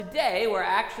Today, we're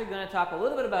actually going to talk a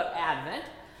little bit about Advent.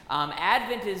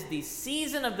 Advent is the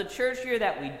season of the church year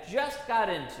that we just got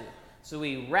into. So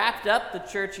we wrapped up the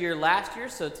church year last year,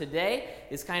 so today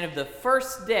is kind of the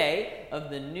first day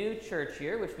of the new church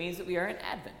year, which means that we are in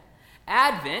Advent.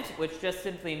 Advent, which just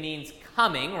simply means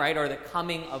coming, right, or the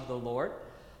coming of the Lord,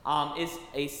 is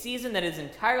a season that is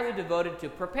entirely devoted to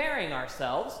preparing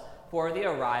ourselves for the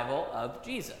arrival of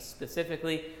Jesus,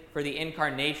 specifically for the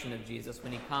incarnation of Jesus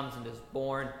when he comes and is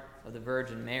born of the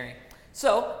Virgin Mary.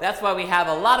 So that's why we have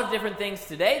a lot of different things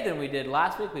today than we did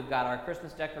last week. We've got our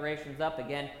Christmas decorations up.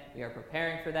 Again, we are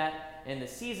preparing for that. And the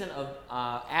season of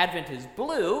Advent is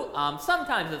blue.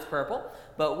 Sometimes it's purple,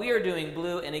 but we are doing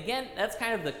blue. And again, that's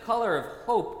kind of the color of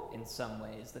hope in some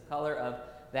ways, the color of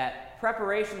that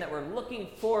preparation that we're looking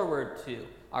forward to,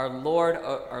 our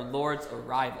Lord's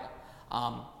arrival.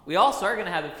 We also are going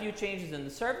to have a few changes in the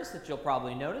service that you'll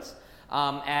probably notice,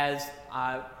 as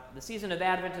the season of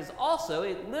Advent is also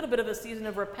a little bit of a season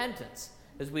of repentance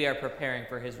as we are preparing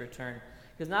for his return.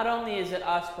 Because not only is it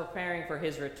us preparing for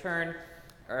his return,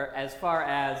 or as far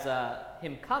as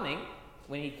him coming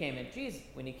when he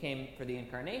came for the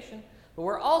incarnation, but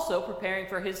we're also preparing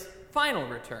for his final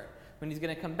return when he's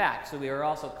going to come back. So we are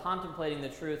also contemplating the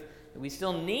truth that we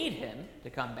still need him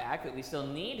to come back, that we still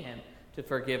need him to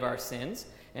forgive our sins.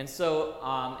 And so,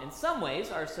 in some ways,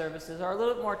 our services are a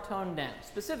little bit more toned down.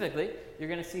 Specifically, you're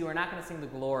going to see we're not going to sing the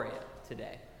Gloria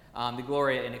today, the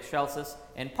Gloria in Excelsis.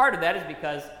 And part of that is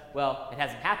because, well, it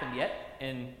hasn't happened yet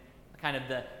in kind of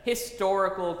the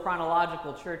historical,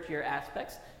 chronological church year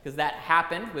aspects, because that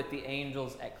happened with the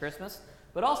angels at Christmas.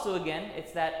 But also, again,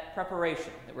 it's that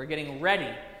preparation, that we're getting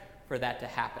ready for that to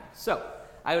happen. So,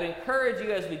 I would encourage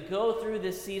you as we go through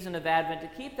this season of Advent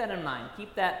to keep that in mind,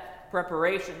 keep that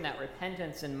preparation, that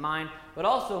repentance in mind, but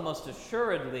also most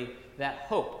assuredly that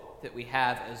hope that we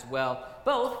have as well,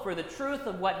 both for the truth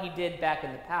of what he did back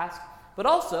in the past, but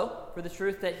also for the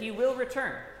truth that he will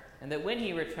return, and that when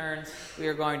he returns, we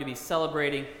are going to be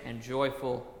celebrating and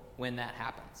joyful when that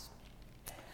happens.